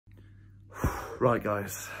Right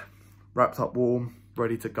guys, wrapped up warm,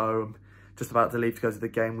 ready to go. I'm just about to leave to go to the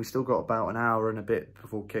game. We still got about an hour and a bit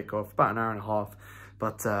before kickoff, about an hour and a half.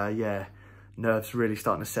 But yeah, nerves really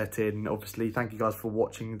starting to set in. Obviously, thank you guys for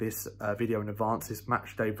watching this video in advance. This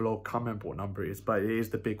match day vlog, can't remember what number it is, but it is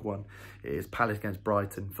the big one. It is Palace against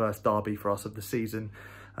Brighton, first derby for us of the season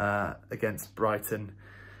against Brighton.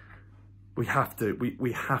 We have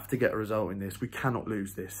to get a result in this. We cannot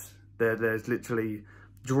lose this. There's literally,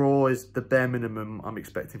 draw is the bare minimum I'm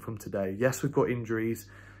expecting from today. Yes, we've got injuries.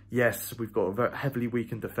 Yes, we've got a very heavily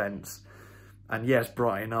weakened defence. And yes,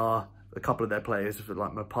 Brighton are, a couple of their players,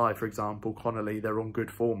 like Mapai, for example, Connolly, they're on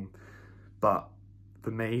good form. But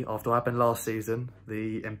for me, after what happened last season,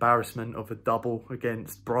 the embarrassment of a double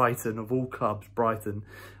against Brighton, of all clubs, Brighton,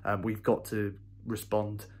 we've got to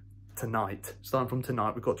respond tonight. Starting from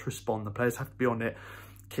tonight, we've got to respond. The players have to be on it.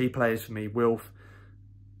 Key players for me, Wilf,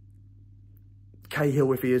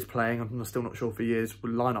 Cahill, if he is playing, I'm still not sure if he is.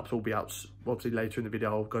 Lineups will be out obviously later in the video.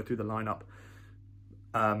 I'll go through the lineup.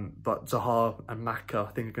 But Zaha and Maka,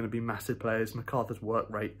 I think, are going to be massive players. MacArthur's work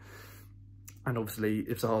rate, and obviously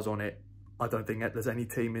if Zaha's on it, I don't think there's any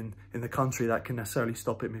team in the country that can necessarily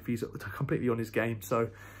stop him if he's completely on his game. So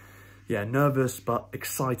yeah, nervous but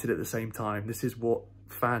excited at the same time. This is what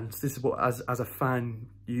fans, this is what as a fan,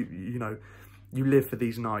 you know, you live for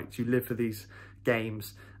these nights, you live for these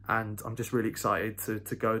games. And I'm just really excited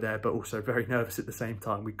to go there, but also very nervous at the same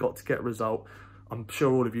time. We've got to get a result. I'm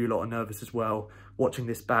sure all of you lot are nervous as well. Watching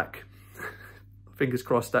this back, fingers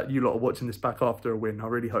crossed that you lot are watching this back after a win. I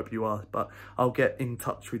really hope you are. But I'll get in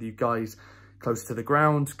touch with you guys close to the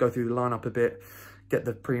ground, go through the lineup a bit, get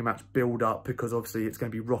the pre-match build up, because obviously it's going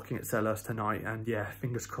to be rocking at Selhurst tonight. And yeah,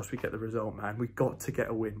 fingers crossed we get the result, man. We've got to get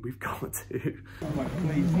a win. We've got to.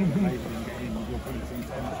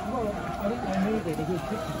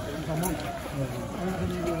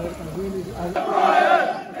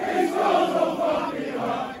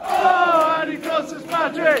 Oh, and he crosses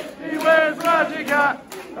magic. He wears magic hat.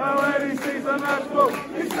 And when he sees the match ball,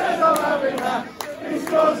 he says, I'm having that. He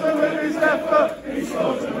scores them with his left foot. He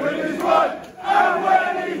scores them with his right. And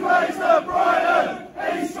when he plays for Brighton,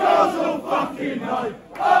 he scores all fucking night.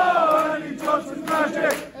 Oh, and he drops his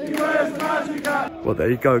magic. He wears magic hat. Well, there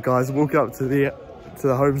you go, guys. Walking up to the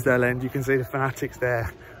Holmesdale end, you can see the fanatics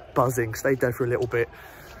there buzzing. Stayed there for a little bit.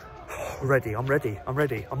 Ready, I'm ready, I'm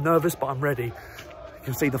ready. I'm nervous, but I'm ready. You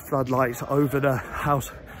can see the floodlights over the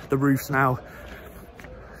house, the roofs now.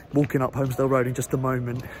 Walking up Holmesdale Road in just a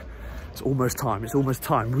moment. It's almost time, it's almost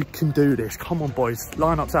time. We can do this. Come on, boys.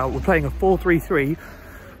 Lineup's out. We're playing a 4-3-3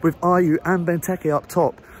 with Ayew and Benteke up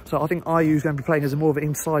top. So I think Ayew's going to be playing as more of an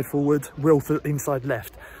inside forward, Wilf inside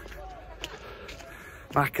left.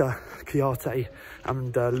 Maka, Kiarte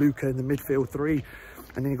and Luca in the midfield three.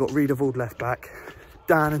 And then you've got Riedewald left back,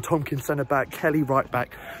 Dan and Tompkins centre back, Kelly right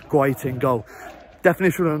back, Guaita in goal.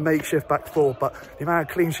 Definition of a makeshift back four, but the amount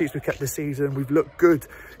of clean sheets we've kept this season, we've looked good,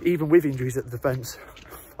 even with injuries at the defence.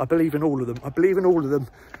 I believe in all of them. I believe in all of them.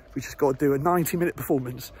 We just got to do a 90-minute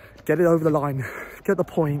performance, get it over the line, get the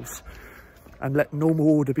points, and let normal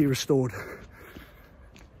order be restored.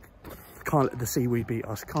 Can't let the seaweed beat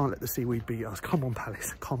us. Can't let the seaweed beat us. Come on,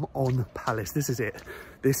 Palace. Come on, Palace. This is it.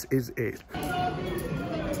 This is it.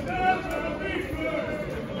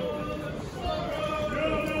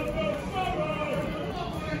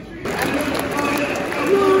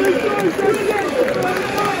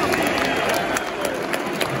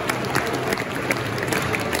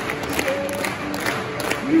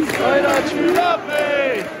 You say that you love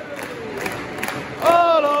me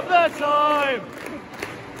all of the time.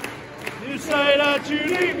 You say that you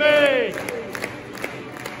need me,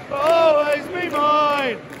 but always be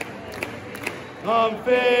mine. I'm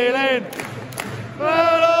feeling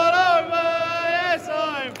bad all over, yes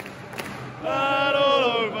I'm bad all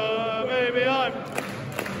over, baby I'm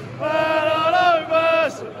bad all over,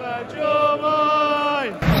 so bad you're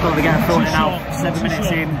mine. Just got to get thrown in now, 7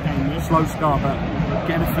 minutes in, slow start, but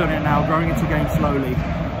getting the thrown in now, growing into the game slowly.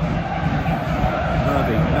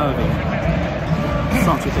 Nervy.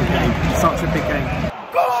 Such a big game, such a big game.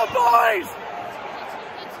 Come on, boys!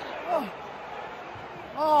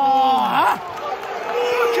 Oh!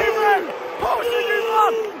 Book him, man!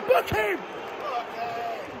 Book him!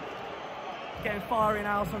 Getting fiery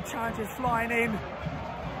now, some challenges flying in.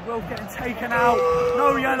 Will getting taken out.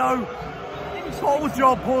 No yellow. Total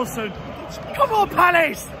job, Hawson. Come on,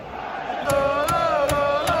 Palace!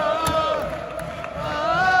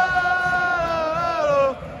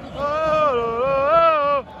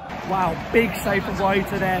 Wow, big save from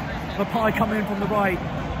Guaita there. Mapai coming in from the right.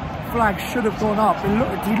 flag should have gone up.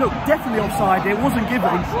 He looked definitely offside. It wasn't given.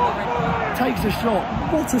 Takes a shot.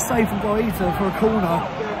 What a save from Brighton for a corner.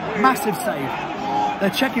 Massive save. They're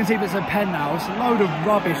checking to see if it's a pen now. It's a load of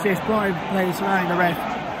rubbish. This Brighton players surrounding the ref.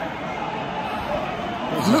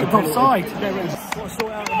 Looked offside. There it is. What's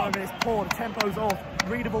sorted out at the moment? It's poor. The tempo's off.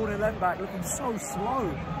 Readable in the left back, looking so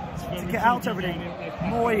slow to get out everything.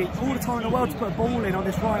 Moy, all the time in the world to put a ball in on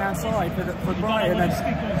this right hand side for Brighton, and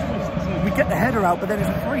we get the header out, but then it's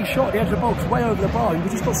a free shot at the edge of the box, way over the bar. We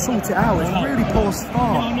just got to sort it out. It's a really poor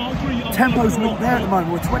start. Tempo's not there at the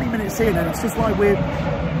moment. We're 20 minutes in, and it's just like it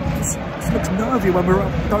looks nervy when we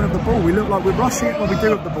don't have the ball. We look like we're rushing it when we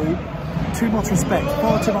do have the ball. Too much respect,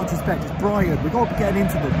 far too much respect. It's Brighton. We've got to be getting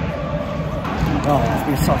into them. Oh, it's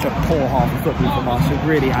been such a poor half of football from us. It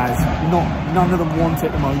really has. None of them want it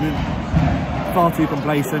at the moment. Far too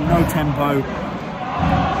complacent, no tempo.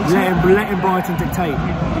 Letting Brighton dictate.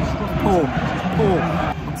 Poor.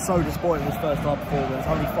 I'm so disappointed with this first half performance.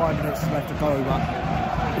 Only 5 minutes left to go, but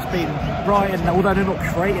it's been Brighton, although they're not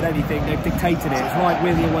created anything, they've dictated it. It's like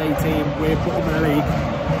we're the away team, we're bottom of the league,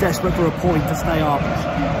 desperate for a point to stay up.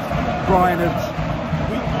 Brighton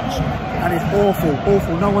and it's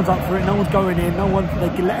awful. No one's up for it, no one's going in, they're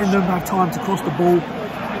letting them have time to cross the ball.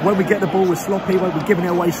 When we get the ball, we're sloppy, when we're giving it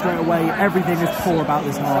away straight away. Everything is poor about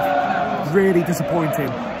this half. Really disappointing,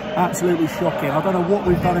 absolutely shocking. I don't know what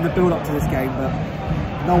we've done in the build-up to this game, but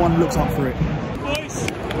no one looks up for it.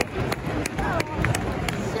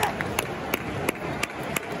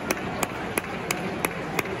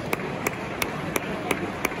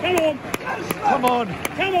 Come on!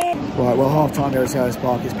 Right, well, half-time here at Selhurst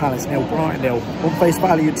Park is Palace 0, Brighton 0. On face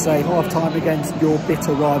value, you'd say half-time against your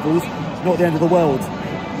bitter rivals, not the end of the world.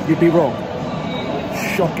 You'd be wrong.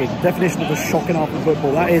 Shocking. Definition of a shocking half of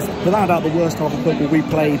football. That is, without doubt, the worst half of football we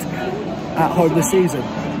played at home this season.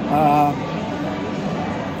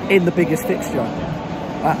 In the biggest fixture.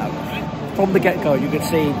 From the get-go, you could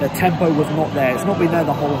see the tempo was not there. It's not been there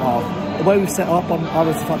the whole half. The way we set up, I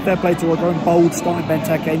was like, fair play to our going bold, starting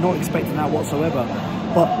Benteke, not expecting that whatsoever.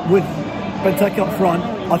 But with Benteke up front,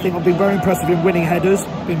 I think I've been very impressed with him winning headers,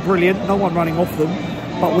 been brilliant, no one running off them.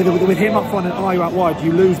 But with him up front and Ayew out wide,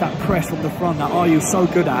 you lose that press from the front that Ayew's so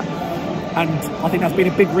good at. And I think that's been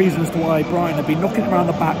a big reason as to why Brighton have been knocking around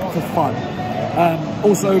the back for fun.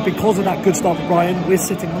 Also, because of that good start for Brighton, we're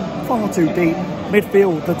sitting far too deep.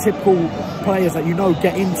 Midfield, the typical players that you know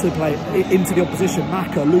get into the opposition,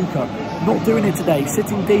 Maka, Luka, not doing it today,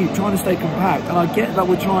 sitting deep, trying to stay compact. And I get that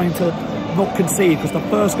we're trying to not concede, because the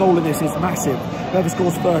first goal in this is massive. Whoever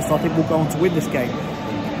scores first, I think, will go on to win this game.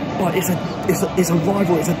 But it's a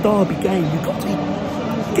rival, it's a derby game. You've got to be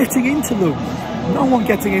getting into them. No one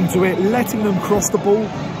getting into it, letting them cross the ball,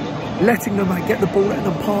 letting them get the ball, letting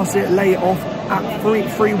them pass it, lay it off at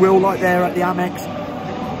free will like there at the Amex.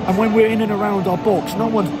 And when we're in and around our box, no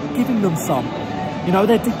one's giving them some. You know,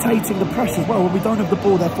 they're dictating the press as well. When we don't have the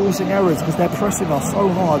ball, they're forcing errors because they're pressing us so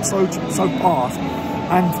hard, so fast.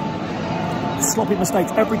 And sloppy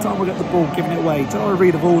mistakes every time we get the ball, giving it away. Jaro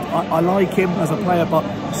Reedavold, I like him as a player, but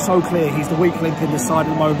so clear. He's the weak link in this side at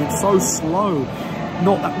the moment. So slow.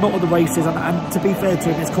 Not at the races. And to be fair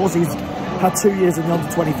to him, it's because he's had 2 years in the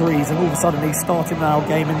under-23s and all of a sudden he's starting our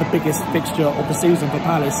game in the biggest fixture of the season for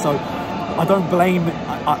Palace. So I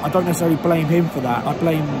don't necessarily blame him for that. I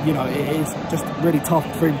blame, you know, it is just really tough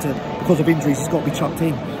for him to, because of injuries, he's got to be chucked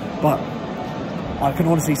in. But I can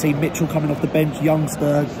honestly see Mitchell coming off the bench,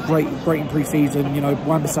 youngster, great in pre-season. You know,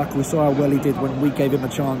 Wan-Bissaka, we saw how well he did when we gave him a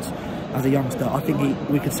chance as a youngster. I think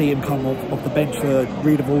we could see him come off the bench for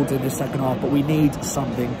Reedavold in the second half, but we need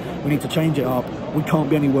something. We need to change it up. We can't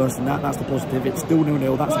be any worse than that. That's the positive. It's still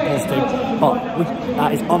 0-0. That's a positive. But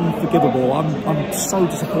that is unforgivable. I'm so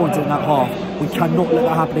disappointed in that half. We cannot let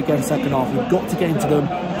that happen again second half. We've got to get into them,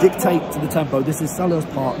 dictate to the tempo. This is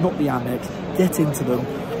Selhurst Park, not the Amex. Get into them.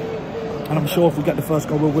 And I'm sure if we get the first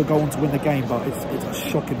goal, we'll go on to win the game. But it's a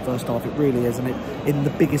shocking first half. It really is. And in the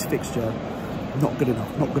biggest fixture, not good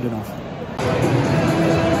enough. Not good enough.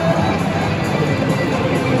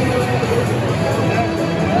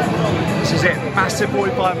 This is it. Massive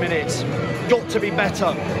 45 minutes. Got to be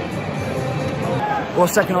better. Well,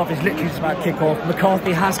 second half is literally just about kick-off.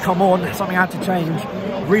 McCarthy has come on. Something had to change.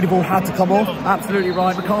 Reedavold had to come off. Absolutely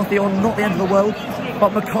right. McCarthy on, not the end of the world.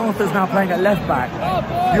 But MacArthur's now playing at left back.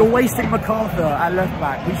 You're wasting MacArthur at left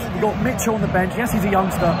back. We've got Mitchell on the bench. Yes, he's a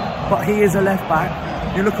youngster, but he is a left back.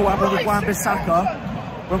 You look at what happened with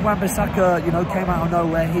Wan-Bissaka. When Wan-Bissaka, you know, came out of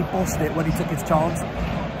nowhere, he bossed it when he took his chance.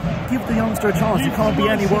 Give the youngster a chance. You can't be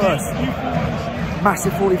any worse.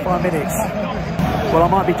 Massive 45 minutes. Well, I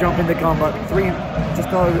might be jumping the gun, but just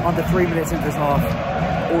go under 3 minutes into this half.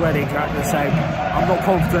 already exactly the same. I'm not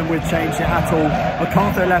confident we've changed it at all.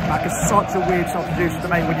 McCarthy left back is such a weird substitution to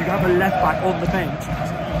make when you have a left back on the bench.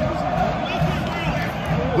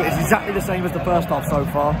 But it's exactly the same as the first half so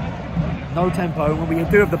far. No tempo. When we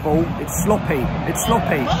do have the ball, it's sloppy. It's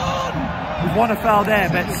sloppy. We've won a foul there,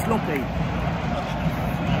 but it's sloppy.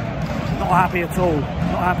 Not happy at all.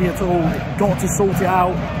 Not happy at all. Got to sort it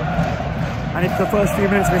out. And if the first few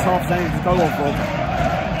minutes of this half is anything to go on for,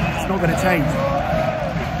 it's not going to change.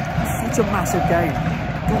 It's such a massive game.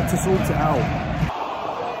 Got to sort it out.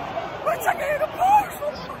 We're taking it in the post!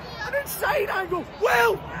 An insane angle!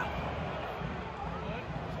 Will!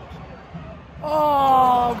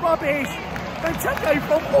 Oh, rubbish! They took a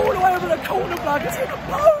from all the way over the corner flag. It's in the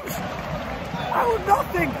post! Oh,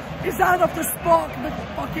 nothing! Is that enough to spark the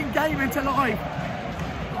fucking game into life?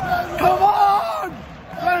 Come on!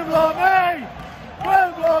 Wembley!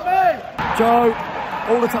 Wembley! Joe,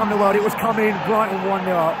 all the time in the world, it was coming. Brighton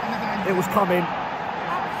 1-0 up. It was coming.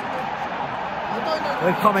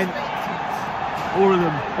 They're coming. All of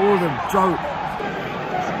them. All of them. Joe.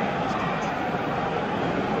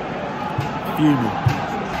 Fuming.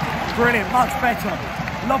 Brilliant. Much better.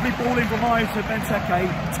 Lovely ball in from Myers to Benteke.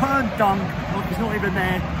 Turn dunk. Like he's not even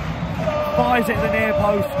there. Fires it at the near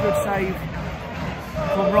post. Good save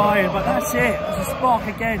from Ryan. But that's it. It's a spark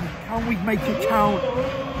again. Can we make it count?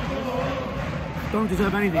 Don't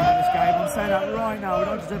deserve anything in this game. I'm saying that right now. We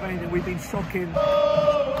don't deserve anything. We've been shocking.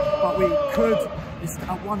 But we could. It's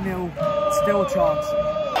at 1-0. Still a chance.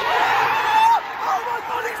 Oh my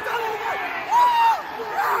God, he's done it again!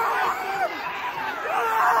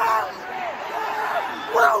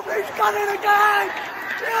 Will, he's done it again!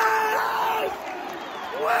 Yes!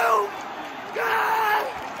 Will! Yes!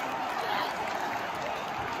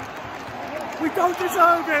 We don't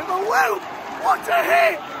deserve it, but Will, what a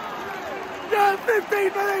hit! Yeah,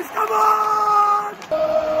 15 minutes, come on!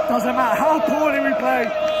 Doesn't matter how poorly we play.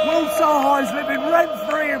 Will Zaha is living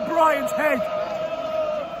rent-free in Brighton's head.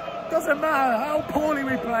 Doesn't matter how poorly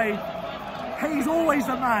we play. He's always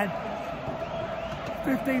the man.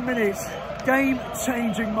 15 minutes.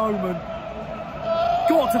 Game-changing moment.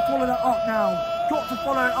 Got to follow that up now. Got to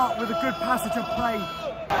follow it up with a good passage of play.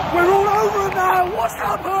 We're all over him now. What's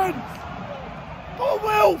happened? Oh,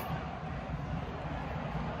 Will!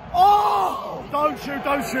 Oh! Don't shoot,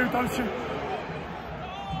 don't shoot, don't shoot.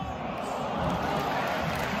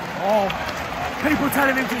 Oh, people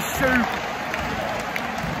telling him to shoot.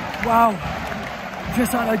 Wow.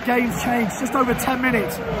 Just like the game's changed. Just over 10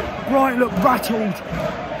 minutes. Brighton look rattled.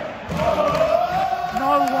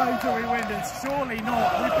 No way do we win this. Surely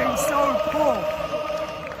not. We've been so poor.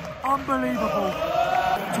 Unbelievable.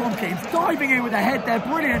 Tompkins diving in with a head there.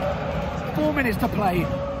 Brilliant. 4 minutes to play.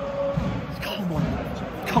 Come on.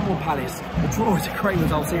 Come on, Palace. The draw is a great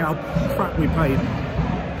result. See how crap we played.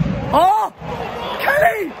 Oh!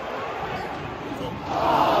 Kelly!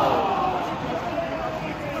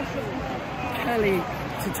 Kelly,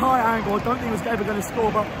 it's a tight angle. I don't think he was ever going to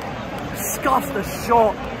score, but scuffed the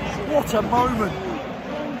shot. What a moment.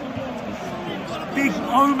 Big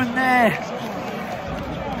moment there.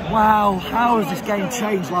 Wow, how has this game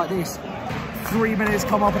changed like this? 3 minutes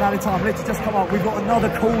come up and out of time. Let's just come up. We've got another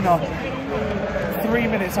corner. 3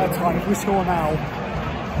 minutes out of time. If we score now.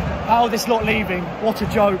 How this lot leaving. What a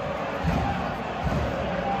joke.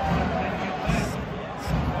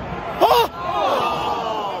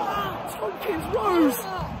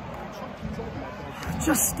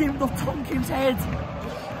 Just skimmed off Tompkins' head.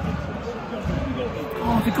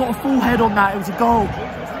 Oh, if he got a full head on that, it was a goal.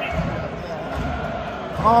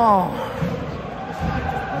 Oh.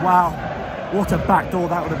 Wow. What a backdoor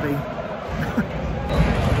that would have been.